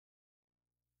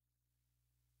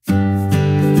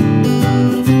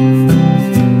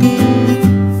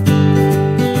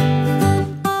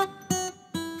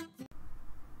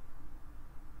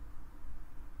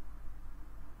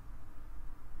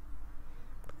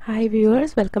Hi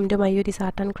viewers, welcome to Mayuri's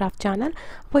Art and Craft channel.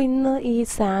 അപ്പോൾ ഇന്ന് ഈ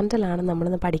സാൻഡൽ ആണ് നമ്മൾ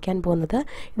ഇന്ന് പഠിക്കാൻ പോകുന്നത്.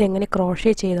 ഇത് എങ്ങനെ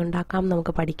ക്രോഷേ ചെയ്തുണ്ടാക്കാം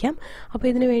നമുക്ക് പഠിക്കാം. അപ്പോൾ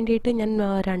ഇതിനു വേണ്ടിയിട്ട് ഞാൻ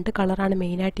രണ്ട് കളറാണ്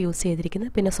മെയിൻ ആയിട്ട് യൂസ്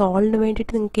ചെയ്തിരിക്കുന്നത്. പിന്നെ സോളിന്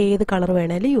വേണ്ടിയിട്ട് നിങ്ങൾക്ക് ഏത് കളർ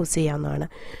വേണമെങ്കിലും യൂസ് ചെയ്യാവുന്നതാണ്.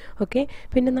 ഓക്കേ.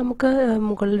 പിന്നെ നമുക്ക്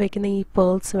മുകളിൽ വെക്കുന്ന ഈ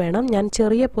പേൾസ് വേണം. ഞാൻ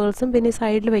ചെറിയ പേൾസും പിന്നെ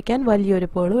സൈഡിൽ വെക്കാൻ വലിയൊരു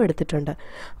പേളും എടുത്തിട്ടുണ്ട്.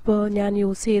 അപ്പോൾ ഞാൻ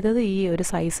യൂസ് ചെയ്തത് ഈ ഒരു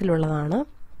സൈസിലുള്ളതാണ്.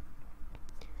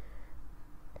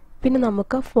 പിന്നെ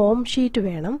നമുക്ക് ഫോം ഷീറ്റ്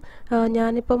വേണം.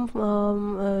 ഞാനിപ്പം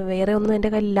വേറെ ഒന്നും എൻ്റെ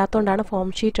കയ്യിൽ ഇല്ലാത്തതുകൊണ്ടാണ് ഫോം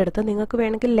ഷീറ്റ് എടുത്തത്. നിങ്ങൾക്ക്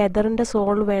വേണമെങ്കിൽ ലെതറിൻ്റെ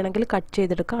സോൾ വേണമെങ്കിൽ കട്ട്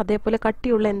ചെയ്തെടുക്കാം. അതേപോലെ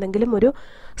കട്ടിയുള്ള എന്തെങ്കിലും ഒരു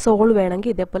സോൾ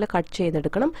വേണമെങ്കിൽ ഇതേപോലെ കട്ട്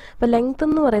ചെയ്തെടുക്കണം. അപ്പോൾ ലെങ്ത്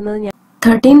എന്ന് പറയുന്നത്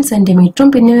 13 സെന്റിമീറ്ററും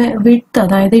പിന്നെ വിഡ്ത്ത്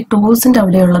അതായത് ഈ ടോസിൻ്റെ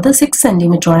അവിടെയുള്ളത് 6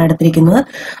 സെന്റിമീറ്ററുമാണ് എടുത്തിരിക്കുന്നത്.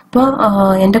 അപ്പോൾ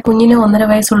എൻ്റെ കുഞ്ഞിന് 1.5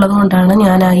 വയസ്സുള്ളത് കൊണ്ടാണ്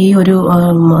ഞാൻ ഈ ഒരു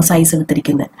സൈസ്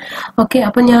എടുത്തിരിക്കുന്നത്. ഓക്കെ.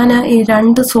 അപ്പോൾ ഞാൻ ഈ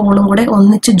രണ്ട് സോളും കൂടെ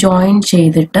ഒന്നിച്ച് ജോയിൻ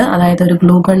ചെയ്തിട്ട്, അതായത് ഒരു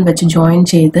ഗ്ലൂ ഗൺ വെച്ച് ജോയിൻ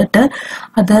ചെയ്തിട്ട്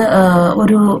അത്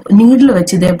ഒരു നീഡിൽ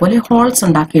വെച്ച് ഇതേപോലെ ഹോൾസ്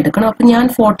ഉണ്ടാക്കിയെടുക്കണം. അപ്പോൾ ഞാൻ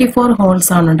 44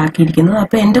 ഹോൾസ് ആണ് ഉണ്ടാക്കിയിരിക്കുന്നത്.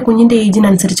 അപ്പോൾ എൻ്റെ കുഞ്ഞിൻ്റെ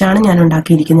ഏജിനനുസരിച്ചാണ് ഞാൻ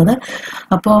ഉണ്ടാക്കിയിരിക്കുന്നത്.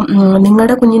 അപ്പോൾ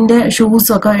നിങ്ങളുടെ കുഞ്ഞിൻ്റെ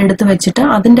ഷൂസൊക്കെ എടുത്ത് വെച്ചിട്ട്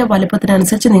അതിൻ്റെ വലുപ്പത്തിന്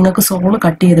അനുസരിച്ച് നിങ്ങൾക്ക് സോള്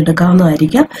കട്ട്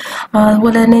ചെയ്തെടുക്കാവുന്നതായിരിക്കും.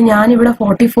 അതുപോലെ തന്നെ ഞാനിവിടെ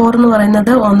 44 എന്ന് പറയുന്നത്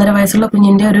 1.5 വയസ്സുള്ള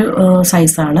കുഞ്ഞിൻ്റെ ഒരു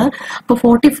സൈസാണ്. അപ്പോൾ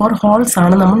 44 ഹോൾസ്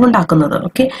ആണ് നമ്മൾ ഉണ്ടാക്കുന്നത്.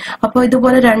 ഓക്കെ. അപ്പോൾ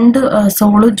ഇതുപോലെ രണ്ട്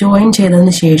സോള് ജോയിൻ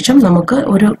ചെയ്തതിന് ശേഷം നമുക്ക്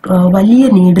ഒരു വലിയ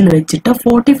നീഡിൽ വെച്ചിട്ട്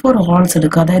 44 ഹോൾസ്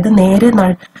എടുക്കുക. അതായത് നേരെ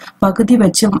പകുതി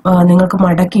വെച്ച് നിങ്ങൾക്ക്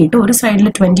മടക്കിയിട്ട് ഒരു സൈഡിൽ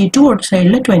 22 ഒരു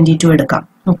സൈഡിൽ 22 എടുക്കാം.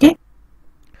 ഓക്കെ.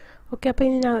 അപ്പോൾ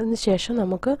ഇതിന് ശേഷം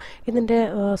നമുക്ക് ഇതിൻ്റെ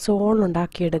സോൾ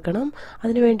ഉണ്ടാക്കിയെടുക്കണം.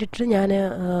 അതിന് വേണ്ടിയിട്ട് ഞാൻ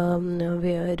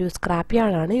ഒരു സ്ക്രാപ്പ്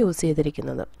യാർഡാണ് യൂസ്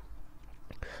ചെയ്തിരിക്കുന്നത്.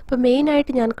 അപ്പോൾ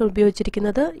മെയിനായിട്ട് ഞാൻ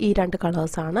ഉപയോഗിച്ചിരിക്കുന്നത് ഈ രണ്ട്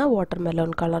കളേഴ്സാണ്, വാട്ടർ മെലോൺ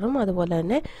കളറും അതുപോലെ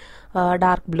തന്നെ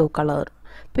ഡാർക്ക് ബ്ലൂ കളർ.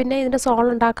 പിന്നെ ഇതിൻ്റെ സോൾ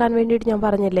ഉണ്ടാക്കാൻ വേണ്ടിയിട്ട് ഞാൻ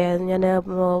പറഞ്ഞില്ലേ, ഞാൻ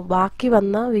ബാക്കി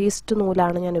വന്ന വേസ്റ്റ്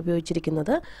നൂലാണ് ഞാൻ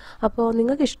ഉപയോഗിച്ചിരിക്കുന്നത്. അപ്പോൾ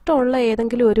നിങ്ങൾക്ക് ഇഷ്ടമുള്ള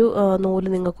ഏതെങ്കിലും ഒരു നൂല്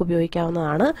നിങ്ങൾക്ക്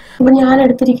ഉപയോഗിക്കാവുന്നതാണ്. അപ്പോൾ ഞാൻ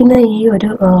എടുത്തിരിക്കുന്ന ഈ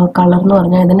ഒരു കളർ എന്ന്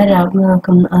പറഞ്ഞാൽ ഇതിൻ്റെ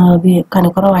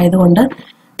കനക്കുറവായതുകൊണ്ട്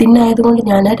തിന്നായതുകൊണ്ട്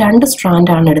ഞാൻ 2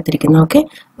 സ്ട്രാൻഡാണ് എടുത്തിരിക്കുന്നത്. ഓക്കെ.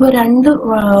 അപ്പോൾ 2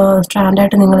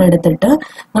 സ്ട്രാൻഡായിട്ട് നിങ്ങൾ എടുത്തിട്ട്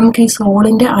നമുക്ക് ഈ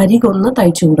സോളിൻ്റെ അരികൊന്ന്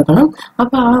തയ്ച്ചു കൊടുക്കണം.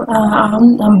 അപ്പോൾ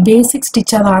ആ ബേസിക്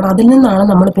സ്റ്റിച്ച് അതാണ്. അതിൽ നിന്നാണ്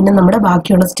നമ്മൾ പിന്നെ നമ്മുടെ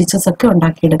ബാക്കിയുള്ള സ്റ്റിച്ചസ് ഒക്കെ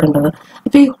ഉണ്ടാക്കിയെടുക്കേണ്ടത്.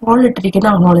 ഇപ്പോൾ ഈ ഹോൾ ഇട്ടിരിക്കുന്ന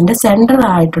ആ ഹോളിൻ്റെ സെൻറ്റർ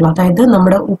ആയിട്ടുള്ള, അതായത്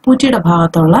നമ്മുടെ ഉപ്പൂറ്റിയുടെ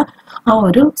ഭാഗത്തുള്ള ആ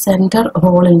ഒരു സെൻറ്റർ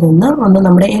ഹോളിൽ നിന്ന് ഒന്ന്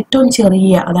നമ്മുടെ ഏറ്റവും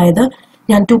ചെറിയ, അതായത്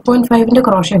ഞാൻ 2.5-ൻ്റെ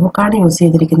ക്രോഷേ ഹുക്കാണ് യൂസ്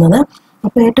ചെയ്തിരിക്കുന്നത്.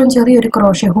 അപ്പോൾ ഏറ്റവും ചെറിയൊരു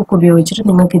ക്രോഷേ ഹുക്ക് ഉപയോഗിച്ചിട്ട്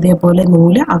നിങ്ങൾക്ക് ഇതേപോലെ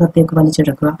നൂല് അകത്തേക്ക്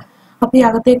വലിച്ചെടുക്കുക. അപ്പോൾ ഈ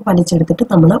അകത്തേക്ക് വലിച്ചെടുത്തിട്ട്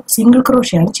നമ്മൾ സിംഗിൾ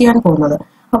ക്രോഷയാണ് ചെയ്യാൻ പോകുന്നത്.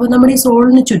 അപ്പോൾ നമ്മുടെ ഈ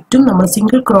സോളിന് ചുറ്റും നമ്മൾ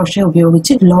സിംഗിൾ ക്രോഷേ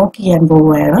ഉപയോഗിച്ച് ലോക്ക് ചെയ്യാൻ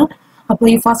പോവുകയാണ്. അപ്പോൾ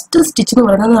ഈ ഫസ്റ്റ് സ്റ്റിച്ച് എന്ന്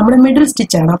പറയുന്നത് നമ്മുടെ മിഡിൽ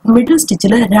സ്റ്റിച്ചാണ്. അപ്പോൾ മിഡിൽ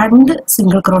സ്റ്റിച്ചിൽ 2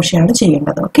 സിംഗിൾ ക്രോഷയാണ്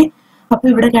ചെയ്യേണ്ടത്. ഓക്കെ. അപ്പോൾ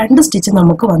ഇവിടെ 2 സ്റ്റിച്ച്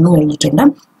നമുക്ക് വന്നു കഴിഞ്ഞിട്ടുണ്ട്.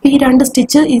 ഈ 2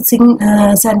 സ്റ്റിച്ച് ഈ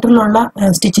സെൻറ്ററിലുള്ള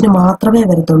സ്റ്റിച്ചിന് മാത്രമേ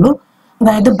വരത്തുള്ളൂ.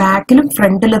 അതായത് ബാക്കിലും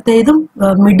ഫ്രണ്ടിലത്തേതും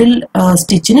മിഡിൽ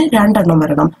സ്റ്റിച്ചിന് 2 എണ്ണം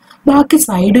വരണം. ബാക്കി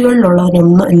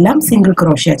സൈഡുകളിലുള്ളതിനൊന്നും എല്ലാം സിംഗിൾ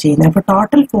ക്രോഷ്യ ചെയ്യുന്നത്. അപ്പോൾ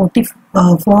ടോട്ടൽ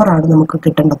 44 ആണ് നമുക്ക്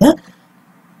കിട്ടേണ്ടത്.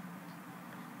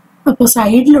 അപ്പോൾ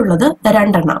സൈഡിലുള്ളത്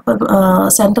 2 എണ്ണം. അപ്പം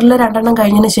സെൻറ്ററിൽ 2 എണ്ണം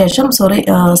കഴിഞ്ഞതിന് ശേഷം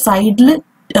സൈഡിൽ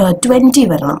 20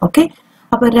 വരണം. ഓക്കെ.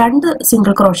 അപ്പോൾ 2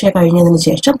 സിംഗിൾ ക്രോഷ്യ കഴിഞ്ഞതിന്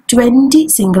ശേഷം 20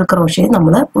 സിംഗിൾ ക്രോഷ്യ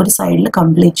നമ്മൾ ഒരു സൈഡിൽ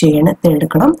കംപ്ലീറ്റ്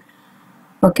എടുക്കണം.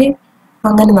 ഓക്കെ.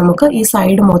 അങ്ങനെ നമുക്ക് ഈ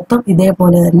സൈഡ് മൊത്തം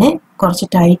ഇതേപോലെ തന്നെ കുറച്ച്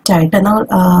ടൈറ്റായിട്ട്, എന്നാൽ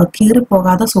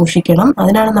കീറിപ്പോകാതെ സൂക്ഷിക്കണം.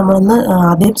 അതിനാണ് നമ്മളൊന്ന്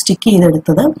ആദ്യം സ്റ്റിക്ക്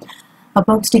ചെയ്തെടുത്തത്.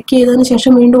 അപ്പം സ്റ്റിക്ക് ചെയ്തതിന്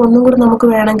ശേഷം വീണ്ടും ഒന്നും കൂടി നമുക്ക്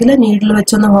വേണമെങ്കിൽ നീഡിൽ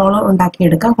വെച്ചൊന്ന് ഹോള്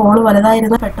ഉണ്ടാക്കിയെടുക്കാം. ഹോള്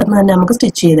വലുതായിരുന്ന പെട്ടെന്ന് തന്നെ നമുക്ക്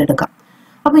സ്റ്റിച്ച് ചെയ്തെടുക്കാം.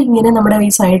 അപ്പോൾ ഇങ്ങനെ നമ്മുടെ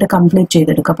ഈ സൈഡ് കംപ്ലീറ്റ്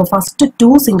ചെയ്തെടുക്കാം. അപ്പോൾ ഫസ്റ്റ്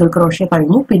 2 സിംഗിൾ ക്രോഷ്യ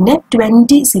കഴിഞ്ഞു, പിന്നെ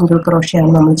 20 സിംഗിൾ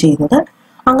ക്രോഷ്യയാണ് നമ്മൾ ചെയ്യുന്നത്.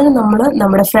 അങ്ങനെ നമ്മൾ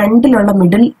നമ്മുടെ ഫ്രണ്ടിലുള്ള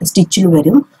മിഡിൽ സ്റ്റിച്ചിൽ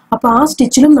വരും. അപ്പോൾ ആ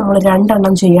സ്റ്റിച്ചിലും നമ്മൾ 2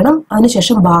 എണ്ണം ചെയ്യണം.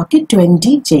 അതിനുശേഷം ബാക്കി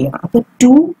 20 ചെയ്യണം. അപ്പോൾ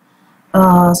 2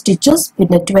 സ്റ്റിച്ചസ്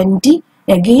പിന്നെ 20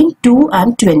 അഗെയിൻ 2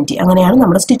 and 20 അങ്ങനെയാണ്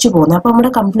നമ്മുടെ സ്റ്റിച്ച് പോകുന്നത്. അപ്പോൾ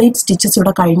നമ്മുടെ കംപ്ലീറ്റ് സ്റ്റിച്ചസ്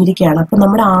ഇവിടെ കഴിഞ്ഞിരിക്കുകയാണ്. അപ്പോൾ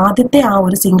നമ്മുടെ ആദ്യത്തെ ആ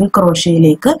ഒരു സിംഗിൾ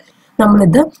ക്രോഷ്യയിലേക്ക്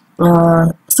നമ്മളിത്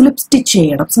സ്ലിപ്പ് സ്റ്റിച്ച്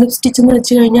ചെയ്യണം. സ്ലിപ്പ് സ്റ്റിച്ച് എന്ന്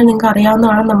വെച്ച് കഴിഞ്ഞാൽ നിങ്ങൾക്ക്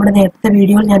അറിയാവുന്നതാണ്, നമ്മുടെ നേരത്തെ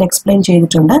വീഡിയോയിൽ ഞാൻ എക്സ്പ്ലെയിൻ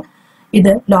ചെയ്തിട്ടുണ്ട്.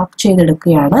 ഇത് ലോക്ക്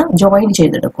ചെയ്തെടുക്കുകയാണ്, ജോയിൻ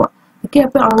ചെയ്തെടുക്കുക. ഓക്കെ.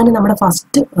 അപ്പോൾ അങ്ങനെ നമ്മുടെ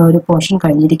ഫസ്റ്റ് ഒരു പോർഷൻ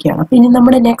കഴിഞ്ഞിരിക്കുകയാണ്. അപ്പോൾ ഇനി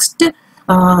നമ്മുടെ നെക്സ്റ്റ്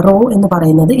റോ എന്ന്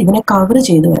പറയുന്നത് ഇതിനെ കവർ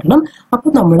ചെയ്ത് വരണം.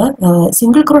 അപ്പോൾ നമ്മൾ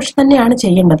സിംഗിൾ ക്രോഷ്യ തന്നെയാണ്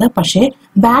ചെയ്യേണ്ടത്, പക്ഷേ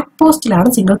ബാക്ക് പോസ്റ്റിലാണ്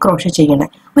സിംഗിൾ ക്രോഷ്യ ചെയ്യേണ്ടത്.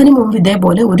 അതിന് മുമ്പ്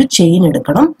ഇതേപോലെ ഒരു ചെയിൻ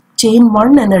എടുക്കണം. ചെയിൻ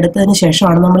 1 എന്നെടുത്തതിന്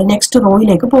ശേഷമാണ് നമ്മൾ നെക്സ്റ്റ്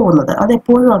റോയിലേക്ക് പോകുന്നത്.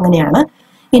 അതെപ്പോഴും അങ്ങനെയാണ്.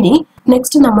 ഇനി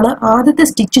നെക്സ്റ്റ് നമ്മൾ ആദ്യത്തെ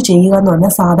സ്റ്റിച്ച് ചെയ്യുക എന്ന്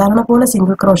പറഞ്ഞാൽ സാധാരണ പോലെ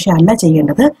സിംഗിൾ ക്രോഷ്യ അല്ല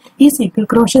ചെയ്യേണ്ടത്. ഈ സിംഗിൾ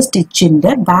ക്രോഷ്യ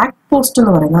സ്റ്റിച്ചിന്റെ ബാക്ക് പോസ്റ്റ്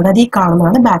എന്ന് പറയുന്നത്, അതായത് ഈ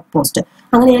കാണുന്നതാണ് ബാക്ക് പോസ്റ്റ്.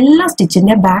 അങ്ങനെ എല്ലാ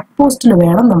സ്റ്റിച്ചിന്റെ ബാക്ക് പോസ്റ്റിൽ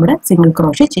വേണം നമ്മുടെ സിംഗിൾ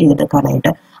ക്രോഷ്യ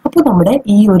ചെയ്തെടുക്കാനായിട്ട്. അപ്പോൾ നമ്മുടെ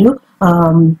ഈ ഒരു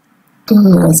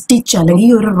സ്റ്റിച്ച് അല്ലെങ്കിൽ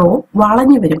ഈ ഒരു റോ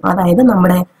വളഞ്ഞു വരും. അതായത്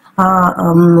നമ്മുടെ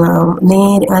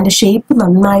നേരെ അതിന്റെ ഷേപ്പ്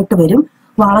നന്നായിട്ട് വരും.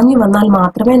 വളഞ്ഞു വന്നാൽ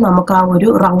മാത്രമേ നമുക്ക് ആ ഒരു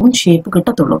റൗണ്ട് ഷേപ്പ്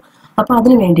കിട്ടത്തുള്ളൂ. അപ്പൊ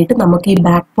അതിന് വേണ്ടിയിട്ട് നമുക്ക് ഈ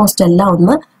ബാക്ക് പോസ്റ്റ് എല്ലാം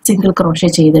ഒന്ന് സിംഗിൾ ക്രോഷേ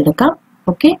ചെയ്തെടുക്കാം.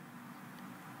 ഓക്കെ,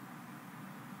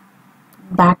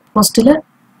 ബാക്ക് പോസ്റ്റില്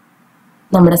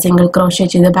നമ്മുടെ സിംഗിൾ ക്രോഷേ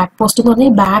ചെയ്ത ബാക്ക് പോസ്റ്റ് എന്ന്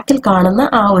പറഞ്ഞാൽ ബാക്കിൽ കാണുന്ന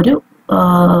ആ ഒരു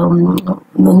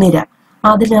നിര,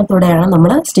 അതിനകത്തൂടെയാണ്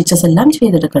നമ്മൾ സ്റ്റിച്ചസ് എല്ലാം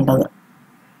ചെയ്തെടുക്കേണ്ടത്.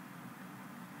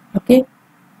 ഓക്കെ,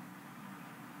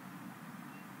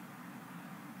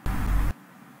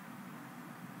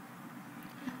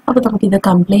 അപ്പൊ നമുക്ക് ഇത്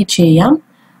കംപ്ലീറ്റ് ചെയ്യാം.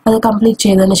 അത് കംപ്ലീറ്റ്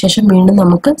ചെയ്തതിന് ശേഷം വീണ്ടും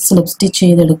നമുക്ക് സ്ലിപ്പ് സ്റ്റിച്ച്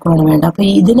ചെയ്തെടുക്കുകയാണ് വേണ്ടത്. അപ്പൊ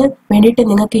ഇതിന് വേണ്ടിയിട്ട്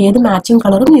നിങ്ങൾക്ക് ഏത് മാച്ചിങ്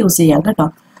കളറും യൂസ് ചെയ്യാം കേട്ടോ.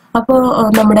 അപ്പോൾ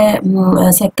നമ്മുടെ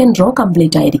സെക്കൻഡ് റോ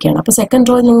കംപ്ലീറ്റ് ആയിരിക്കുകയാണ്. അപ്പോൾ സെക്കൻഡ്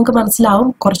റോ നിങ്ങൾക്ക് മനസ്സിലാവും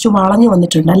കുറച്ച് വളഞ്ഞു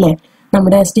വന്നിട്ടുണ്ട് അല്ലേ,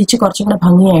 നമ്മുടെ സ്റ്റിച്ച് കുറച്ചും കൂടെ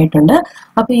ഭംഗിയായിട്ടുണ്ട്.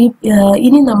 അപ്പോൾ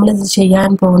ഇനി നമ്മൾ ഇത്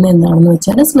ചെയ്യാൻ പോകുന്നത് എന്താണെന്ന്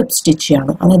വെച്ചാൽ സ്ലിപ്പ്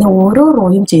സ്റ്റിച്ചാണ്. അതായത് ഓരോ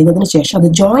റോയും ചെയ്തതിന് ശേഷം അത്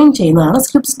ജോയിൻ ചെയ്യുന്നതാണ്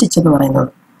സ്ലിപ്പ് സ്റ്റിച്ച് എന്ന് പറയുന്നത്.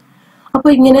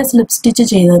 അപ്പോൾ ഇങ്ങനെ സ്ലിപ്പ് സ്റ്റിച്ച്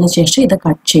ചെയ്തതിന് ശേഷം ഇത്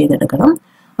കട്ട് ചെയ്തെടുക്കണം.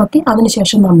 ഓക്കെ,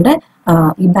 അതിനുശേഷം നമ്മുടെ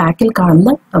ഈ ബാക്കിൽ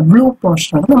കാണുന്ന ബ്ലൂ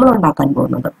പോർഷനാണ് നമ്മൾ ഉണ്ടാക്കാൻ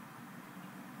പോകുന്നത്.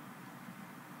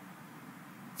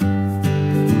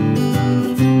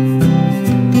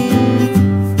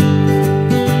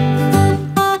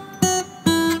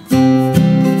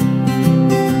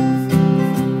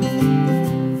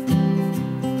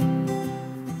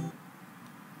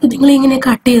 നിങ്ങൾ ഇങ്ങനെ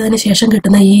കട്ട് ചെയ്തതിന് ശേഷം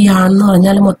കിട്ടുന്ന ഈ ആണെന്ന്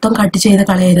പറഞ്ഞാൽ മൊത്തം കട്ട് ചെയ്ത്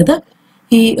കളയരുത്.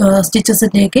 ഈ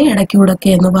സ്റ്റിച്ചസിലേക്ക് ഇടയ്ക്കൂടൊക്കെ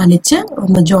ഒന്ന് വലിച്ച്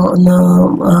ഒന്ന്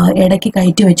ഇടയ്ക്ക്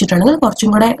കയറ്റി വെച്ചിട്ടുണ്ടെങ്കിൽ കുറച്ചും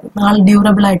കൂടെ നാൾ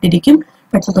ഡ്യൂറബിൾ ആയിട്ടിരിക്കും,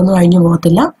 പെട്ടെന്നൊന്നും കഴിഞ്ഞു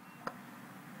പോകത്തില്ല.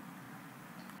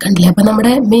 കണ്ടില്ലേ, അപ്പൊ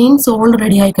നമ്മുടെ മെയിൻ സോൾ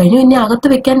റെഡി ആയി കഴിഞ്ഞു. ഇനി അകത്ത്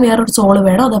വെക്കാൻ വേറൊരു സോള്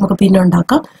വേണം, അത് നമുക്ക് പിന്നെ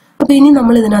ഉണ്ടാക്കാം. അപ്പൊ ഇനി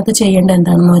നമ്മൾ ഇതിനകത്ത് ചെയ്യേണ്ടത്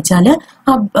എന്താണെന്ന് വെച്ചാൽ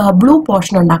ആ ബ്ലൂ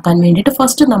പോർഷൻ ഉണ്ടാക്കാൻ വേണ്ടിയിട്ട്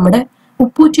ഫസ്റ്റ് നമ്മുടെ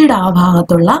ഉപ്പൂറ്റിയുടെ ആ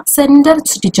ഭാഗത്തുള്ള സെന്റർ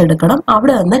സ്റ്റിച്ച് എടുക്കണം.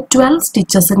 അവിടെ നിന്ന് 12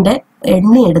 സ്റ്റിച്ചസിന്റെ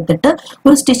എണ്ണി എടുത്തിട്ട്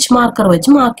ഒരു സ്റ്റിച്ച് മാർക്കർ വെച്ച്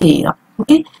മാർക്ക് ചെയ്യുക.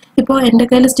 ഓക്കെ, ഇപ്പോൾ എൻ്റെ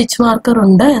കയ്യിൽ സ്റ്റിച്ച് മാർക്കർ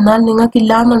ഉണ്ട്, എന്നാൽ നിങ്ങൾക്ക്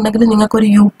ഇല്ലാന്നുണ്ടെങ്കിൽ നിങ്ങൾക്ക് ഒരു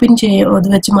യൂപ്പിൻ ഇത്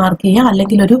വെച്ച് മാർക്ക് ചെയ്യുക,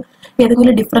 അല്ലെങ്കിൽ ഒരു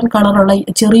ഏതെങ്കിലും ഡിഫറെന്റ് കളറുള്ള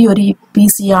ചെറിയൊരു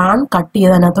പീസ് യാൺ കട്ട്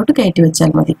ചെയ്ത് അതിനകത്തോട്ട് കയറ്റി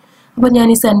വെച്ചാൽ മതി. അപ്പൊ ഞാൻ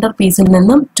ഈ സെന്റർ പീസിൽ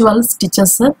നിന്നും 12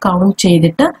 സ്റ്റിച്ചസ് കൗണ്ട്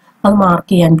ചെയ്തിട്ട് അത്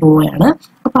മാർക്ക് ചെയ്യാൻ പോവുകയാണ്.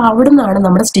 അപ്പൊ അവിടെ നിന്നാണ്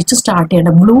നമ്മുടെ സ്റ്റിച്ച് സ്റ്റാർട്ട്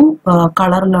ചെയ്യേണ്ടത്. ബ്ലൂ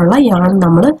കളറിലുള്ള യാൺ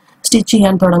നമ്മൾ സ്റ്റിച്ച്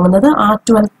ചെയ്യാൻ തുടങ്ങുന്നത് ആ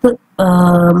 12th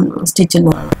സ്റ്റിച്ചിൽ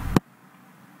നിന്നാണ്.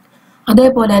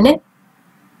 അതേപോലെ തന്നെ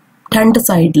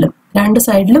രണ്ട്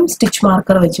സൈഡിലും സ്റ്റിച്ച്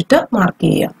മാർക്കർ വെച്ചിട്ട് മാർക്ക്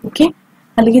ചെയ്യാം. ഓക്കെ,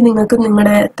 അല്ലെങ്കിൽ നിങ്ങൾക്ക്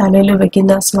നിങ്ങളുടെ തലയിൽ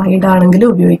വെക്കുന്ന സ്ലൈഡ് ആണെങ്കിലും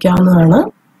ഉപയോഗിക്കാവുന്നതാണ്,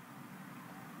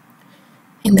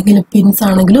 എന്തെങ്കിലും പിൻസ്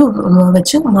ആണെങ്കിലും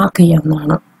വെച്ച് മാർക്ക്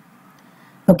ചെയ്യാവുന്നതാണ്.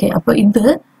 ഓക്കെ, അപ്പൊ ഇത്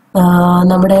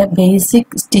നമ്മുടെ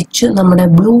ബേസിക് സ്റ്റിച്ച്, നമ്മുടെ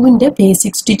ബ്ലൂവിന്റെ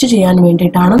ബേസിക് സ്റ്റിച്ച് ചെയ്യാൻ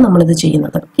വേണ്ടിയിട്ടാണ് നമ്മളിത്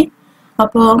ചെയ്യുന്നത്. ഓക്കെ,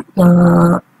 അപ്പോൾ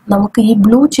നമുക്ക് ഈ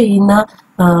ബ്ലൂ ചെയ്യുന്ന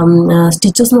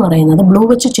സ്റ്റിച്ചസ് എന്ന് പറയുന്നത്, ബ്ലൂ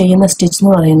വെച്ച് ചെയ്യുന്ന സ്റ്റിച്ച്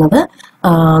എന്ന് പറയുന്നത്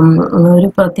ഒരു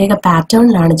പ്രത്യേക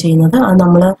പാറ്റേണിലാണ് ചെയ്യുന്നത്. അത്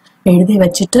നമ്മൾ എഴുതി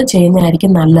വെച്ചിട്ട്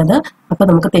ചെയ്യുന്നതായിരിക്കും നല്ലത്, അപ്പോൾ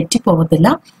നമുക്ക് തെറ്റിപ്പോകത്തില്ല.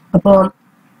 അപ്പോൾ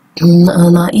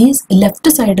ഈ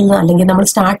ലെഫ്റ്റ് സൈഡിൽ നിന്ന്, അല്ലെങ്കിൽ നമ്മൾ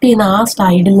സ്റ്റാർട്ട് ചെയ്യുന്ന ആ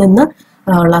സൈഡിൽ നിന്ന്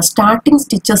ഉള്ള സ്റ്റാർട്ടിങ്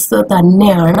സ്റ്റിച്ചസ്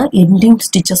തന്നെയാണ് എൻഡിങ്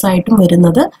സ്റ്റിച്ചസ് ആയിട്ടും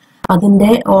വരുന്നത്.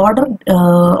 അതിന്റെ ഓർഡർ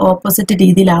ഓപ്പോസിറ്റ്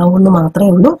രീതിയിലാവുമെന്ന്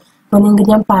മാത്രമേ ഉള്ളൂ. അപ്പൊ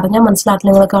നിങ്ങൾക്ക് ഞാൻ പറഞ്ഞാൽ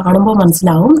മനസ്സിലാക്കില്ല, നിങ്ങൾ കാണുമ്പോൾ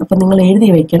മനസ്സിലാവും. അപ്പൊ നിങ്ങൾ എഴുതി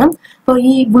വെക്കണം. അപ്പോൾ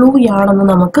ഈ ബ്ലൂ യാണെന്ന്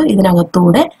നമുക്ക്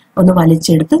ഇതിനകത്തൂടെ ഒന്ന്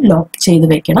വലിച്ചെടുത്ത് ലോക്ക് ചെയ്ത്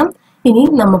വെക്കണം. ഇനി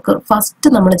നമുക്ക് ഫസ്റ്റ്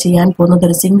നമ്മൾ ചെയ്യാൻ പോകുന്നത്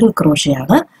ഒരു സിംഗിൾ ക്രോഷേ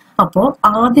ആണ്. അപ്പോൾ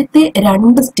ആദ്യത്തെ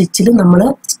 2 സ്റ്റിച്ചിൽ നമ്മൾ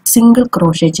സിംഗിൾ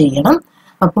ക്രോഷേ ചെയ്യണം.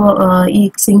 അപ്പോൾ ഈ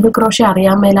സിംഗിൾ ക്രോഷേ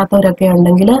അറിയാൻ മേലാത്തവരൊക്കെ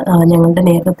ഉണ്ടെങ്കിൽ ഞങ്ങളുടെ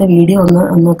നേരത്തെ വീഡിയോ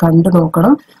ഒന്ന് കണ്ടു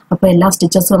നോക്കണം. അപ്പോൾ എല്ലാ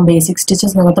സ്റ്റിച്ചസും ബേസിക്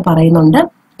സ്റ്റിച്ചസ് നമുക്ക് പറയുന്നുണ്ട്.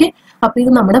 ഓക്കെ, അപ്പൊ ഇത്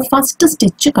നമ്മുടെ ഫസ്റ്റ്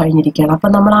സ്റ്റിച്ച് കഴിഞ്ഞിരിക്കുകയാണ്. അപ്പൊ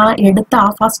നമ്മൾ എടുത്ത ആ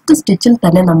ഫസ്റ്റ് സ്റ്റിച്ചിൽ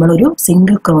തന്നെ നമ്മളൊരു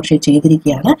സിംഗിൾ ക്രോഷേ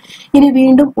ചെയ്തിരിക്കുകയാണ്. ഇനി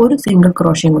വീണ്ടും ഒരു സിംഗിൾ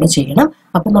ക്രോഷയും കൂടെ ചെയ്യണം.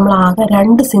 അപ്പൊ നമ്മൾ ആകെ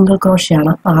 2 സിംഗിൾ ക്രോഷേ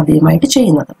ആണ് ആദ്യമായിട്ട്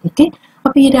ചെയ്യുന്നത്. ഓക്കെ,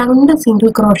 അപ്പൊ ഈ 2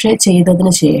 സിംഗിൾ ക്രോഷേ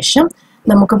ചെയ്തതിന് ശേഷം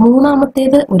നമുക്ക്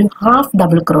മൂന്നാമത്തേത് ഒരു ഹാഫ്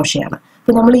ഡബിൾ ക്രോഷേ ആണ്.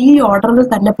 അപ്പൊ നമ്മൾ ഈ ഓർഡറിൽ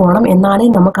തന്നെ പോകണം, എന്നാലേ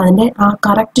നമുക്ക് അതിന്റെ ആ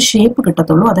കറക്റ്റ് ഷേപ്പ്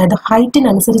കിട്ടത്തുള്ളൂ. അതായത്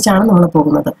ഹൈറ്റിനനുസരിച്ചാണ് നമ്മൾ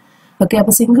പോകുന്നത്. ഓക്കെ,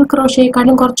 അപ്പൊ സിംഗിൾ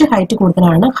ക്രോഷേക്കാളും കുറച്ച് ഹൈറ്റ്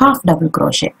കൂടുതലാണ് ഹാഫ് ഡബിൾ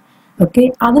ക്രോഷേ. ഓക്കെ,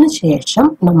 അതിനുശേഷം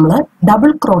നമ്മൾ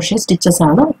ഡബിൾ ക്രോഷേ സ്റ്റിച്ചസ്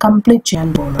ആണ് കംപ്ലീറ്റ് ചെയ്യാൻ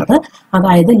പോകുന്നത്.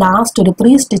 അതായത് ലാസ്റ്റ് ഒരു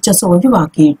 3 സ്റ്റിച്ചസ്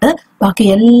ഒഴിവാക്കിയിട്ട് ബാക്കി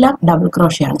എല്ലാം ഡബിൾ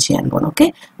ക്രോഷേ ആണ് ചെയ്യാൻ പോകുന്നത്. ഓക്കെ,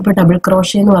 അപ്പൊ ഡബിൾ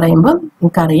ക്രോഷേ എന്ന് പറയുമ്പോൾ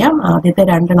നമുക്കറിയാം, ആദ്യത്തെ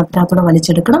 2 എണ്ണത്തിനകത്തൂടെ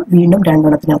വലിച്ചെടുക്കണം, വീണ്ടും 2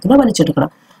 എണ്ണത്തിനകത്തൂടെ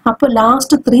വലിച്ചെടുക്കണം. അപ്പോൾ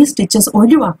ലാസ്റ്റ് 3 സ്റ്റിച്ചസ്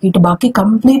ഒഴിവാക്കിയിട്ട് ബാക്കി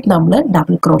കംപ്ലീറ്റ് നമ്മൾ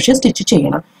ഡബിൾ ക്രോഷേ സ്റ്റിച്ച്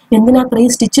ചെയ്യണം. എന്തിനാ 3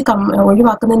 സ്റ്റിച്ച്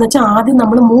ഒഴിവാക്കുന്നതെന്ന് വെച്ചാൽ ആദ്യം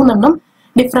നമ്മൾ 3 എണ്ണം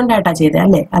ഡിഫറെന്റ് ആയിട്ടാണ് ചെയ്തത്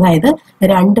അല്ലേ. അതായത്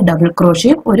 2 ഡബിൾ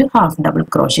ക്രോഷയും ഒരു ഹാഫ് ഡബിൾ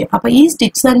ക്രോഷയും. അപ്പൊ ഈ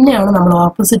സ്റ്റിച്ച് തന്നെയാണ് നമ്മൾ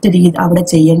ഓപ്പോസിറ്റ് രീതി അവിടെ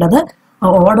ചെയ്യേണ്ടത്.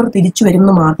 ഓർഡർ തിരിച്ചു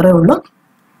വരുമെന്ന് മാത്രമേ ഉള്ളൂ.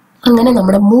 അങ്ങനെ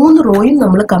നമ്മുടെ 3 റോയും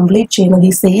നമ്മൾ കംപ്ലീറ്റ് ചെയ്യുന്നത്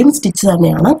ഈ സെയിം സ്റ്റിച്ച്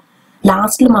തന്നെയാണ്.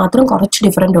 ലാസ്റ്റിൽ മാത്രം കുറച്ച്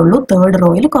ഡിഫറൻറ്റ് ഉള്ളൂ. തേർഡ്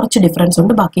റോയിൽ കുറച്ച് ഡിഫറൻസ്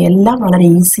ഉണ്ട്. ബാക്കി എല്ലാം വളരെ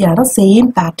ഈസിയാണ്. സെയിം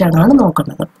പാറ്റേൺ ആണ്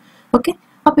നോക്കുന്നത്. ഓക്കെ,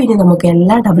 അപ്പോൾ ഇനി നമുക്ക്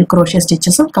എല്ലാ ഡബിൾ ക്രോഷ്യ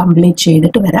സ്റ്റിച്ചസും കംപ്ലീറ്റ്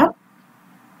ചെയ്തിട്ട് വരാം.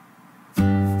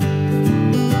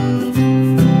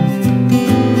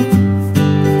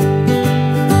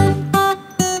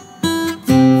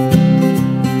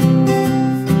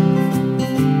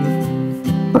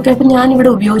 ഓക്കെ, അപ്പം ഞാനിവിടെ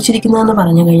ഉപയോഗിച്ചിരിക്കുന്നതെന്ന്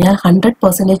പറഞ്ഞു കഴിഞ്ഞാൽ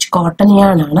 100% കോട്ടൺ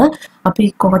യാണാണ്. അപ്പോൾ ഈ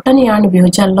കോട്ടൺ യാൺ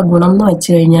ഉപയോഗിച്ചാലുള്ള ഗുണം എന്ന് വെച്ച്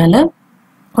കഴിഞ്ഞാൽ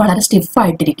വളരെ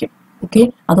സ്റ്റിഫായിട്ടിരിക്കും. ഓക്കെ,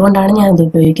 അതുകൊണ്ടാണ് ഞാൻ ഇത്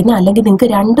ഉപയോഗിക്കുന്നത്. അല്ലെങ്കിൽ നിങ്ങൾക്ക്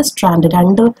 2 സ്ട്രാൻഡ്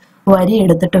 2 വരി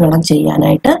എടുത്തിട്ട് വേണം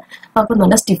ചെയ്യാനായിട്ട്. അപ്പോൾ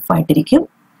നല്ല സ്റ്റിഫായിട്ടിരിക്കും.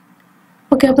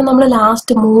 ഓക്കെ, അപ്പോൾ നമ്മൾ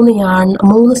ലാസ്റ്റ്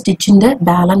 3 സ്റ്റിച്ചിൻ്റെ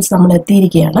ബാലൻസ് നമ്മൾ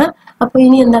എത്തിയിരിക്കുകയാണ്. അപ്പോൾ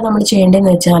ഇനി എന്താ നമ്മൾ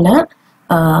ചെയ്യേണ്ടതെന്ന് വെച്ചാൽ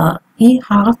ഈ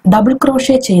ഹാഫ് ഡബിൾ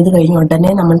ക്രോഷ്യ ചെയ്ത് കഴിഞ്ഞ ഉടനെ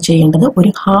നമ്മൾ ചെയ്യേണ്ടത് ഒരു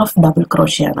ഹാഫ് ഡബിൾ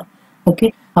ക്രോഷ്യ ആണ്. ഓക്കെ,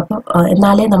 അപ്പോൾ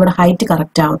എന്നാലേ നമ്മുടെ ഹൈറ്റ്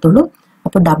കറക്റ്റ് ആവത്തുള്ളൂ.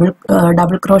 അപ്പോൾ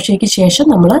ഡബിൾ ക്രോഷ്യയ്ക്ക് ശേഷം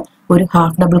നമ്മൾ ഒരു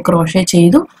ഹാഫ് ഡബിൾ ക്രോഷ്യ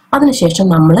ചെയ്തു. അതിനുശേഷം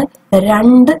നമ്മൾ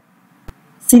 2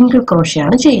 സിംഗിൾ ക്രോഷ്യ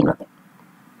ആണ് ചെയ്യുന്നത്.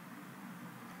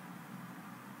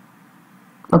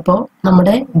 അപ്പോൾ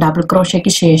നമ്മുടെ ഡബിൾ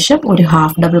ക്രോഷ്യയ്ക്ക് ശേഷം ഒരു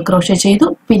ഹാഫ് ഡബിൾ ക്രോഷ്യ ചെയ്തു,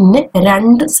 പിന്നെ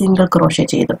 2 സിംഗിൾ ക്രോഷ്യ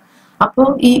ചെയ്തു. അപ്പോൾ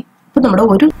ഇപ്പം നമ്മുടെ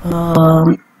ഒരു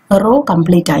റോ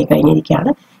കംപ്ലീറ്റ് ആയി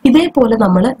കഴിഞ്ഞിരിക്കുകയാണ്. ഇതേപോലെ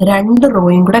നമ്മൾ 2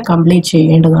 റോയും കൂടെ കംപ്ലീറ്റ്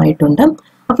ചെയ്യേണ്ടതായിട്ടുണ്ട്.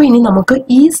 അപ്പോൾ ഇനി നമുക്ക്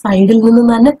ഈ സൈഡിൽ നിന്ന്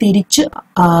തന്നെ തിരിച്ച്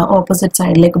ഓപ്പോസിറ്റ്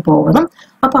സൈഡിലേക്ക് പോകണം.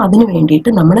 അപ്പോൾ അതിന്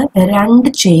വേണ്ടിയിട്ട് നമ്മൾ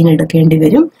 2 ചെയിൻ എടുക്കേണ്ടി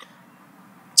വരും.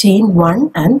 Chain 1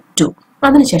 and 2.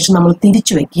 അതിനുശേഷം നമ്മൾ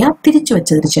തിരിച്ചു വെക്കുക. തിരിച്ചു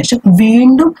വെച്ചതിന് ശേഷം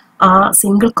വീണ്ടും ആ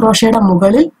സിംഗിൾ ക്രോഷ്യയുടെ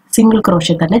മുകളിൽ സിംഗിൾ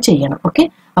ക്രോഷ്യ തന്നെ ചെയ്യണം. ഓക്കെ,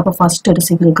 അപ്പോൾ ഫസ്റ്റ് ഒരു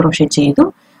സിംഗിൾ ക്രോഷ്യ ചെയ്തു,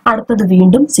 അടുത്തത്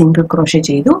വീണ്ടും സിംഗിൾ ക്രോഷ്യ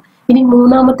ചെയ്തു. ഇനി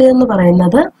മൂന്നാമത്തേതെന്ന്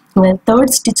പറയുന്നത്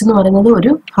തേർഡ് സ്റ്റിച്ച് എന്ന് പറയുന്നത്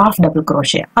ഒരു ഹാഫ് ഡബിൾ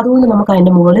ക്രോഷ്യ. അതുകൊണ്ട് നമുക്ക്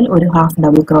അതിൻ്റെ മുകളിൽ ഒരു ഹാഫ്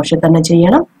ഡബിൾ ക്രോഷ്യ തന്നെ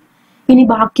ചെയ്യണം. ഇനി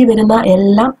ബാക്കി വരുന്ന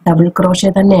എല്ലാം ഡബിൾ ക്രോഷ്യ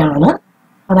തന്നെയാണ്,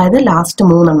 അതായത് ലാസ്റ്റ്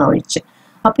 3 ഒഴിച്ച്.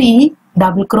 അപ്പോൾ ഈ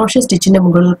ഡബിൾ ക്രോഷ്യ സ്റ്റിച്ചിന്റെ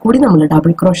മുകളിൽ കൂടി നമ്മൾ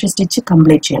ഡബിൾ ക്രോഷ്യ സ്റ്റിച്ച്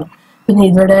കംപ്ലീറ്റ് ചെയ്യണം. പിന്നെ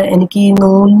ഇവിടെ എനിക്ക് ഈ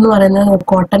നൂലെന്ന് പറയുന്നത്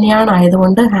കോട്ടൺ യാൺ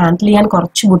ആയതുകൊണ്ട് ഹാൻഡിൽ ചെയ്യാൻ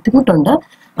കുറച്ച് ബുദ്ധിമുട്ടുണ്ട്.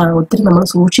 ഒത്തിരി നമ്മൾ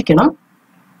സൂക്ഷിക്കണം.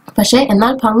 പക്ഷേ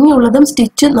എന്നാൽ ഭംഗിയുള്ളതും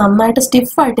സ്റ്റിച്ച് നന്നായിട്ട്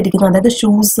സ്റ്റിഫായിട്ടിരിക്കുന്നത്, അതായത്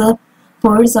ഷൂസ്,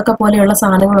 പേഴ്സ് ഒക്കെ പോലെയുള്ള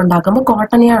സാധനങ്ങൾ ഉണ്ടാക്കുമ്പോൾ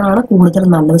കോട്ടൺ യാണാണ് കൂടുതൽ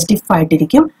നല്ലത്.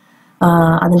 സ്റ്റിഫായിട്ടിരിക്കും,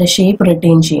 അതിൻ്റെ ഷേപ്പ്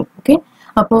റിട്ടെയിൻ ചെയ്യും. ഓക്കെ,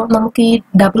 അപ്പോൾ നമുക്ക് ഈ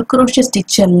ഡബിൾ ക്രോഷ്യ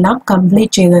സ്റ്റിച്ച് എല്ലാം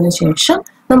കംപ്ലീറ്റ് ചെയ്തതിന് ശേഷം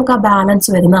നമുക്ക് ആ ബാലൻസ്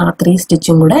വരുന്ന ആ 3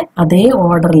 സ്റ്റിച്ചും കൂടെ അതേ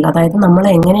ഓർഡറിൽ, അതായത് നമ്മൾ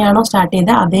എങ്ങനെയാണോ സ്റ്റാർട്ട്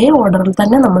ചെയ്തത് അതേ ഓർഡറിൽ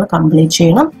തന്നെ നമ്മൾ കംപ്ലീറ്റ്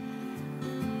ചെയ്യണം.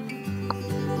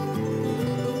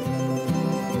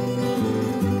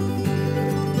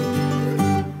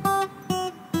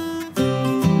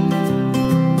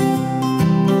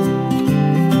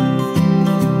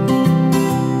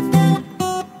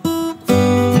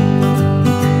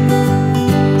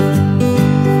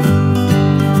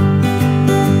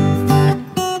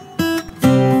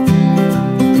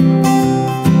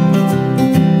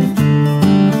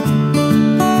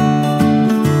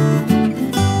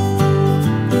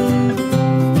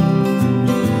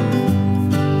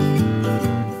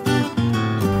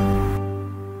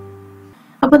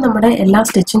 അപ്പോൾ നമ്മുടെ എല്ലാ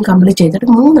സ്റ്റിച്ചും കംപ്ലീറ്റ് ചെയ്തിട്ട്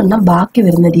 3 ബാക്കി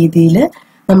വരുന്ന രീതിയിൽ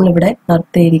നമ്മളിവിടെ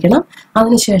നിർത്തിയിരിക്കണം.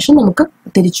 അതിനുശേഷം നമുക്ക്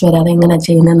തിരിച്ചു വരാതെ എങ്ങനെയാണ്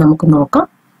ചെയ്യുന്നത് നമുക്ക് നോക്കാം.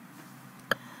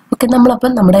 ഓക്കെ,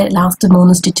 നമ്മളപ്പം നമ്മുടെ ലാസ്റ്റ്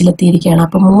 3 സ്റ്റിച്ചിലെത്തിയിരിക്കുകയാണ്.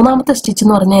 അപ്പം മൂന്നാമത്തെ സ്റ്റിച്ച്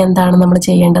എന്ന് പറഞ്ഞാൽ എന്താണ് നമ്മൾ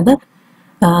ചെയ്യേണ്ടത്?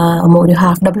 ഒരു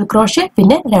ഹാഫ് ഡബിൾ ക്രോഷ്യ,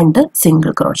 പിന്നെ 2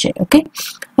 സിംഗിൾ ക്രോഷ്യ. ഓക്കെ,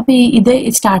 അപ്പോൾ ഇത്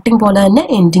സ്റ്റാർട്ടിങ് പോലെ തന്നെ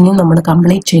എൻഡിങ്ങും നമ്മൾ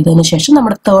കംപ്ലീറ്റ് ചെയ്തതിന് ശേഷം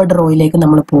നമ്മുടെ തേർഡ് റോയിലേക്ക്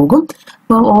നമ്മൾ പോകും.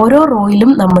 അപ്പോൾ ഓരോ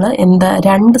റോയിലും നമ്മൾ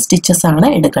 2 സ്റ്റിച്ചസ് ആണ്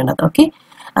എടുക്കേണ്ടത്. ഓക്കെ,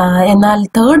 എന്നാൽ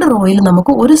തേർഡ് റോയിൽ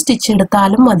നമുക്ക് 1 സ്റ്റിച്ച്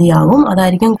എടുത്താലും മതിയാകും,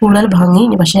 അതായിരിക്കും കൂടുതൽ ഭംഗി.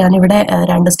 പക്ഷെ ഞാനിവിടെ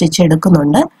 2 സ്റ്റിച്ച്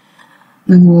എടുക്കുന്നുണ്ട്.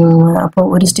 അപ്പോൾ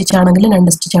 1 സ്റ്റിച്ച് ആണെങ്കിലും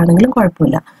 2 സ്റ്റിച്ച് ആണെങ്കിലും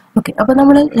കുഴപ്പമില്ല. ഓക്കെ, അപ്പോൾ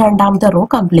നമ്മൾ രണ്ടാമത്തെ റോ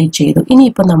കംപ്ലീറ്റ് ചെയ്തു.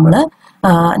 ഇനിയിപ്പോൾ നമ്മൾ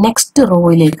നെക്സ്റ്റ്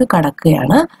റോയിലേക്ക്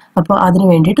കടക്കുകയാണ്. അപ്പോൾ അതിന്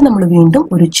വേണ്ടിയിട്ട് നമ്മൾ വീണ്ടും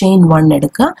ഒരു ചെയിൻ 1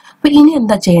 എടുക്കുക. അപ്പോൾ ഇനി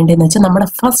എന്താ ചെയ്യേണ്ടതെന്ന് വെച്ചാൽ നമ്മുടെ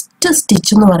ഫസ്റ്റ്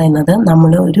സ്റ്റിച്ച് എന്ന് പറയുന്നത്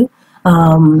നമ്മൾ ഒരു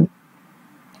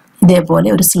ഇതേപോലെ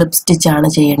ഒരു സ്ലിപ്പ് സ്റ്റിച്ചാണ്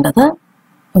ചെയ്യേണ്ടത്.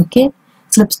 ഓക്കെ,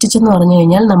 സ്ലിപ്പ് സ്റ്റിച്ച് എന്ന് പറഞ്ഞു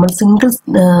കഴിഞ്ഞാൽ നമ്മൾ സിംഗിൾ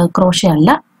ക്രോഷ്യ അല്ല,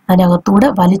 അതിനകത്തൂടെ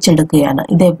വലിച്ചെടുക്കുകയാണ്.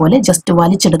 ഇതേപോലെ ജസ്റ്റ്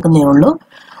വലിച്ചെടുക്കുന്നേ ഉള്ളൂ.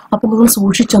 അപ്പോൾ നിങ്ങൾ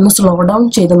സൂക്ഷിച്ചൊന്ന് സ്ലോ ഡൗൺ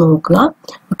ചെയ്ത് നോക്കുക.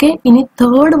 ഓക്കെ, ഇനി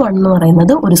തേർഡ് വൺ എന്ന്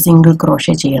പറയുന്നത് ഒരു സിംഗിൾ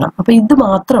ക്രോഷ്യ ചെയ്യണം. അപ്പോൾ ഇത്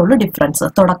മാത്രമേ ഉള്ളൂ ഡിഫറൻസ്,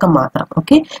 തുടക്കം മാത്രം.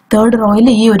 ഓക്കെ, തേർഡ് റോയിൽ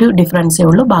ഈ ഒരു ഡിഫറൻസേ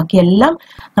ഉള്ളൂ, ബാക്കിയെല്ലാം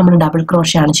നമ്മൾ ഡബിൾ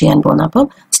ക്രോഷ്യ ആണ് ചെയ്യാൻ പോകുന്നത്. അപ്പം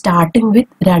സ്റ്റാർട്ടിങ്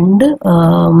വിത്ത് 2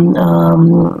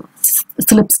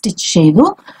 സ്ലിപ്പ് സ്റ്റിച്ച് ചെയ്തു.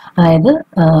 അതായത്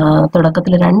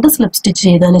തുടക്കത്തിൽ 2 സ്ലിപ്പ് സ്റ്റിച്ച്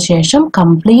ചെയ്തതിന് ശേഷം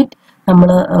കംപ്ലീറ്റ് നമ്മൾ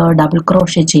ഡബിൾ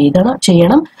ക്രോഷ്യ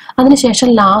ചെയ്യണം. അതിനുശേഷം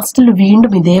ലാസ്റ്റിൽ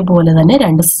വീണ്ടും ഇതേപോലെ തന്നെ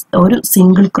ഒരു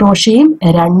സിംഗിൾ ക്രോഷ്യയും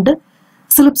 2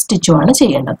 സ്ലിപ്പ് സ്റ്റിച്ചുമാണ്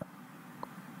ചെയ്യേണ്ടത്.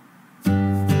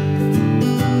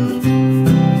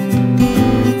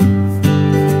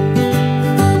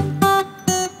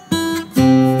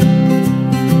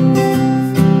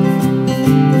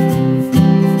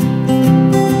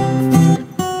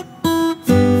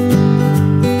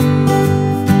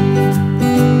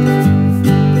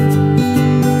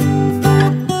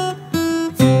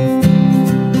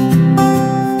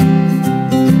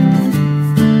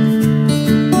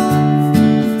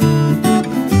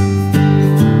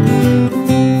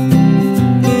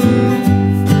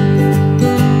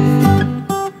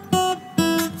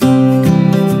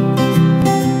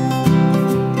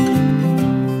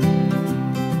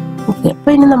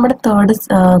 അപ്പോൾ ഇനി നമ്മുടെ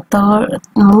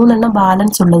മൂന്നെണ്ണം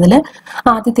ബാലൻസ് ഉള്ളതിൽ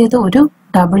ആദ്യത്തേത് ഒരു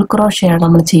ഡബിൾ ക്രോഷയാണ്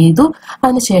നമ്മൾ ചെയ്തു.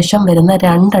 അതിനുശേഷം വരുന്ന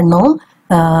രണ്ടെണ്ണവും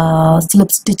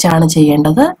സ്ലിപ്പ് സ്റ്റിച്ചാണ്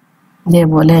ചെയ്യേണ്ടത്.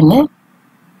 ഇതേപോലെ തന്നെ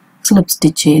സ്ലിപ്പ്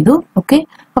സ്റ്റിച്ച് ചെയ്തു. ഓക്കെ,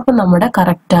 അപ്പം നമ്മുടെ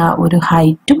കറക്റ്റ് ആ ഒരു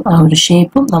ഹൈറ്റും ആ ഒരു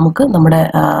ഷേപ്പും നമുക്ക് നമ്മുടെ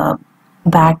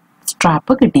ബാക്ക്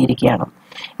സ്ട്രാപ്പ് കിട്ടിയിരിക്കുകയാണ്.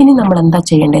 ഇനി നമ്മൾ എന്താ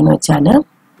ചെയ്യേണ്ടതെന്ന് വെച്ചാൽ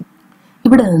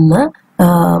ഇവിടെ നിന്ന്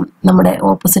നമ്മുടെ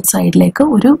ഓപ്പോസിറ്റ് സൈഡിലേക്ക്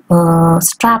ഒരു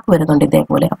സ്ട്രാപ്പ് വരുന്നുണ്ട്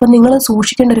ഇതേപോലെ. അപ്പം നിങ്ങൾ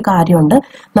സൂക്ഷിക്കേണ്ട ഒരു കാര്യമുണ്ട്,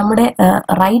 നമ്മുടെ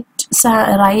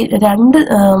രണ്ട്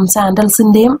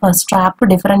സാൻഡൽസിൻ്റെയും സ്ട്രാപ്പ്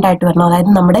ഡിഫറെൻ്റ് ആയിട്ട് വരണം.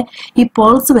 അതായത് നമ്മുടെ ഈ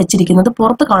പേൾസ് വെച്ചിരിക്കുന്നത്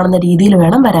പുറത്ത് കാണുന്ന രീതിയിൽ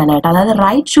വേണം വരാനായിട്ട്. അതായത്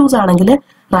റൈറ്റ് ഷൂസ് ആണെങ്കിൽ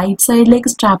റൈറ്റ്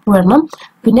സൈഡിലേക്ക് സ്ട്രാപ്പ് വരണം,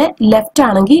 പിന്നെ ലെഫ്റ്റ്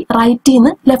ആണെങ്കിൽ റൈറ്റിൽ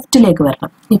നിന്ന് ലെഫ്റ്റിലേക്ക്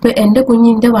വരണം. ഇപ്പം എൻ്റെ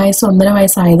കുഞ്ഞിൻ്റെ വയസ്സ് 1.5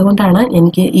 വയസ്സായതുകൊണ്ടാണ്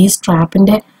എനിക്ക് ഈ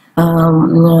സ്ട്രാപ്പിൻ്റെ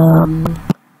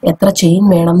എത്ര ചെയിൻ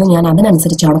വേണമെന്ന് ഞാൻ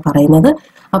അതിനനുസരിച്ചാണ് പറയുന്നത്.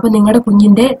 അപ്പം നിങ്ങളുടെ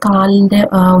കുഞ്ഞിൻ്റെ കാലിൻ്റെ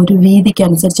ഒരു വീതിക്ക്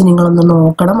അനുസരിച്ച് നിങ്ങളൊന്ന്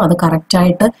നോക്കണം, അത്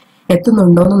കറക്റ്റായിട്ട്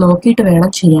എത്തുന്നുണ്ടോ എന്ന് നോക്കിയിട്ട് വേണം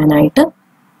ചെയ്യാനായിട്ട്.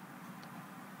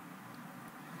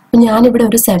 ഞാനിവിടെ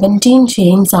ഒരു 17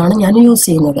 ചെയിൻസ് ആണ് ഞാൻ യൂസ്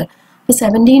ചെയ്യുന്നത്.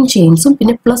 17 ചെയിൻസും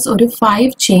പിന്നെ പ്ലസ് ഒരു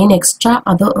 5 ചെയിൻ എക്സ്ട്രാ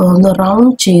അത് ഒന്ന്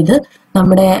റൗണ്ട് ചെയ്ത്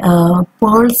നമ്മുടെ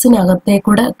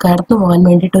പേൾസിനകത്തേക്കൂടെ കടന്നു പോകാൻ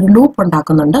വേണ്ടിയിട്ട് ഒരു ലൂപ്പ്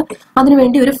ഉണ്ടാക്കുന്നുണ്ട്.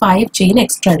 അതിനുവേണ്ടി ഒരു 5 ചെയിൻ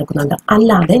എക്സ്ട്രാ എടുക്കുന്നുണ്ട്.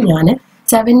 അല്ലാതെ ഞാൻ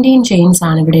 17 ചെയിൻസ്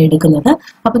ആണ് ഇവിടെ എടുക്കുന്നത്.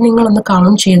 അപ്പം നിങ്ങളൊന്ന്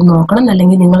കൗണ്ട് ചെയ്ത് നോക്കണം,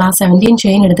 അല്ലെങ്കിൽ നിങ്ങൾ ആ 17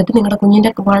 ചെയിൻ എടുത്തിട്ട് നിങ്ങളുടെ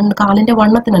കുഞ്ഞിൻ്റെ കാലിൻ്റെ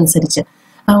വണ്ണത്തിനനുസരിച്ച്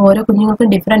ഓരോ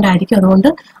കുഞ്ഞുങ്ങൾക്കും ഡിഫറെൻ്റ് ആയിരിക്കും. അതുകൊണ്ട്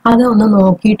അത് ഒന്ന്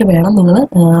നോക്കിയിട്ട് വേണം നിങ്ങൾ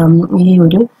ഈ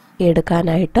ഒരു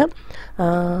എടുക്കാനായിട്ട്.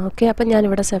 ഓക്കെ, അപ്പം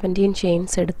ഞാനിവിടെ 17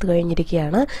 ചെയിൻസ് എടുത്തു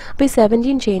കഴിഞ്ഞിരിക്കുകയാണ്. അപ്പോൾ ഈ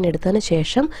 17 ചെയിൻ എടുത്തതിന്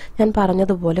ശേഷം ഞാൻ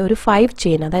പറഞ്ഞതുപോലെ ഒരു 5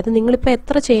 ചെയിൻ, അതായത് നിങ്ങളിപ്പോൾ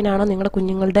എത്ര ചെയിനാണോ നിങ്ങളുടെ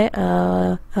കുഞ്ഞുങ്ങളുടെ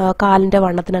കാലിൻ്റെ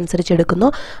വണ്ണത്തിനനുസരിച്ച് എടുക്കുന്നോ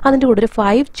അതിൻ്റെ കൂടെ ഒരു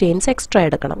 5 ചെയിൻസ് എക്സ്ട്രാ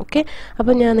എടുക്കണം. ഓക്കെ,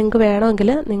 അപ്പോൾ നിങ്ങൾക്ക്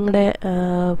വേണമെങ്കിൽ നിങ്ങളുടെ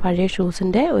പഴയ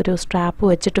ഷൂസിൻ്റെ ഒരു സ്ട്രാപ്പ്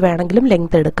വെച്ചിട്ട് വേണമെങ്കിലും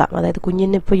ലെങ്ത് എടുക്കാം. അതായത്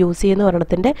കുഞ്ഞിന് ഇപ്പോൾ യൂസ് ചെയ്യുന്ന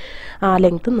ഒരെണ്ണത്തിൻ്റെ ആ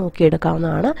ലെങ്ത്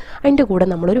നോക്കിയെടുക്കാവുന്നതാണ്. അതിൻ്റെ കൂടെ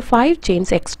നമ്മളൊരു 5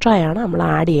 ചെയിൻസ് എക്സ്ട്രായാണ് നമ്മൾ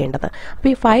ആഡ് ചെയ്യേണ്ടത്.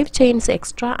 അപ്പോൾ ഈ 5 ചെയിൻസ്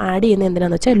എക്സ്ട്രാ ആഡ് ചെയ്യുന്ന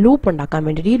എന്തിനാണെന്ന് വെച്ചാൽ ലൂപ്പ് ഉണ്ടാക്കാൻ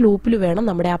വേണ്ടി. ഈ ലൂപ്പിൽ വേണം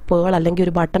നമ്മുടെ ആ പേൾ അല്ലെങ്കിൽ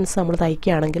ഒരു ബട്ടൺസ് നമ്മൾ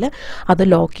തയ്ക്കുകയാണെങ്കിൽ അത്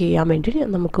ലോക്ക് ചെയ്യാൻ വേണ്ടി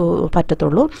നമുക്ക്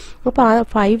പറ്റത്തുള്ളൂ. അപ്പോൾ ആ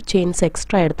 5 ചെയിൻസ്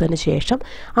എക്സ്ട്രാ എടുത്തതിന് ശേഷം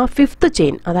ആ 5th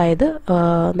ചെയിൻ, അതായത്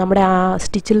നമ്മുടെ ആ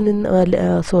സ്റ്റിച്ചിൽ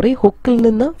നിന്ന് ഹുക്കിൽ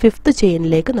നിന്ന് 5th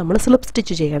ചെയിനിലേക്ക് നമ്മൾ സ്ലിപ്പ്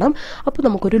സ്റ്റിച്ച് ചെയ്യണം. അപ്പോൾ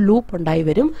നമുക്കൊരു ലൂപ്പ് ഉണ്ടായി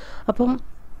വരും. അപ്പം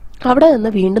അവിടെ നിന്ന്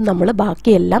വീണ്ടും നമ്മൾ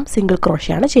ബാക്കിയെല്ലാം സിംഗിൾ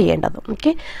ക്രോഷയാണ് ചെയ്യേണ്ടത്.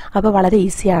 ഓക്കെ, അപ്പോൾ വളരെ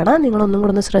ഈസിയാണ്, നിങ്ങളൊന്നും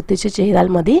കൂടെ ഒന്ന് ശ്രദ്ധിച്ച് ചെയ്താൽ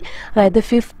മതി. അതായത്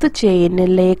 5th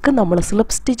ചെയിനിലേക്ക് നമ്മൾ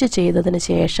സ്ലിപ്പ് സ്റ്റിച്ച് ചെയ്തതിന്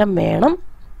ശേഷം വേണം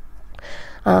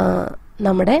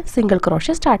നമ്മുടെ സിംഗിൾ ക്രോഷ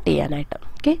സ്റ്റാർട്ട് ചെയ്യാനായിട്ട്.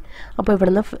 ഓക്കെ, അപ്പോൾ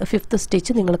ഇവിടുന്ന് 5th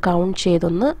സ്റ്റിച്ച് നിങ്ങൾ കൗണ്ട്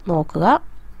ചെയ്തൊന്ന് നോക്കുക.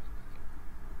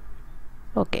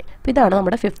 ഓക്കെ, അപ്പോൾ ഇതാണ്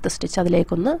നമ്മുടെ 5th സ്റ്റിച്ച്.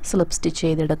 അതിലേക്കൊന്ന് സ്ലിപ്പ് സ്റ്റിച്ച്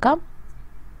ചെയ്തെടുക്കാം.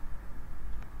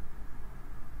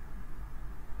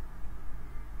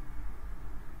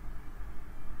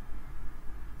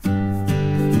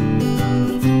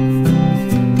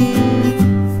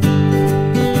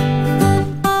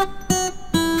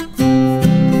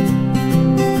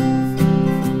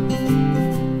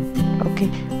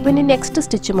 പിന്നെ നെക്സ്റ്റ്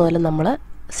സ്റ്റിച്ച് മുതൽ നമ്മൾ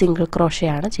സിംഗിൾ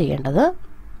ക്രോഷയാണ് ചെയ്യേണ്ടത്.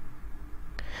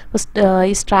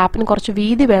 ഈ സ്ട്രാപ്പിന് കുറച്ച്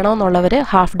വീതി വേണമെന്നുള്ളവർ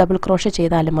ഹാഫ് ഡബിൾ ക്രോഷ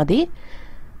ചെയ്താലും മതി.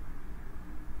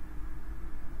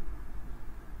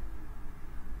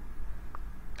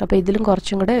 അപ്പോൾ ഇതിലും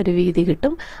കുറച്ചും കൂടെ ഒരു വീതി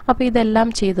കിട്ടും. അപ്പോൾ ഇതെല്ലാം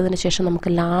ചെയ്തതിന് ശേഷം നമുക്ക്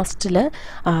ലാസ്റ്റിൽ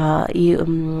ഈ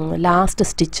ലാസ്റ്റ്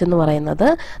സ്റ്റിച്ച് എന്ന് പറയുന്നത്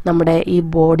നമ്മുടെ ഈ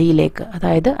ബോഡിയിലേക്ക്,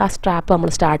 അതായത് ആ സ്ട്രാപ്പ് നമ്മൾ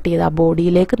സ്റ്റാർട്ട് ചെയ്ത് ആ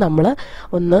ബോഡിയിലേക്ക് നമ്മൾ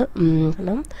ഒന്ന്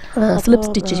സ്ലിപ്പ്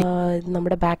സ്റ്റിച്ച്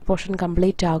നമ്മുടെ ബാക്ക് പോർഷൻ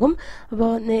കംപ്ലീറ്റ് ആകും.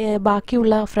 അപ്പോൾ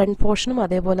ബാക്കിയുള്ള ഫ്രണ്ട് പോർഷനും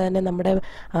അതേപോലെ തന്നെ നമ്മുടെ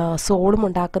സോളും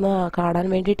ഉണ്ടാക്കുന്ന കാണാൻ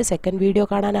വേണ്ടിയിട്ട് സെക്കൻഡ് വീഡിയോ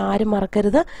കാണാൻ ആരും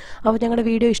മറക്കരുത്. അപ്പോൾ ഞങ്ങളുടെ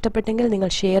വീഡിയോ ഇഷ്ടപ്പെട്ടെങ്കിൽ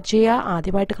നിങ്ങൾ ഷെയർ ചെയ്യുക.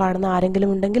 ആദ്യമായിട്ട് കാണുന്ന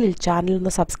ആരെങ്കിലും ഉണ്ടെങ്കിൽ ഈ ചാനൽ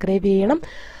ഒന്ന് സബ്സ്ക്രൈബ് ചെയ്യണം.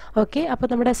 ഓക്കെ, അപ്പോൾ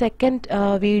നമ്മുടെ സെക്കൻഡ്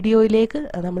വീഡിയോയിലേക്ക്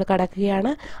നമ്മൾ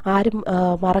കടക്കുകയാണ്. ആരും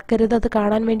മറക്കരുത് അത്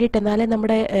കാണാൻ വേണ്ടിയിട്ട്, എന്നാലേ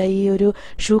നമ്മുടെ ഈ ഒരു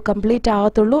ഷൂ കംപ്ലീറ്റ്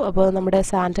ആവത്തുള്ളൂ. അപ്പോൾ നമ്മുടെ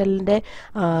സാൻഡലിൻ്റെ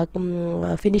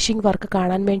ഫിനിഷിംഗ് വർക്ക്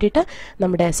കാണാൻ വേണ്ടിയിട്ട്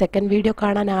നമ്മുടെ സെക്കൻഡ് വീഡിയോ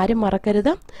കാണാൻ ആരും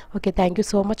മറക്കരുത്. Okay, thank you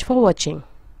so much for watching.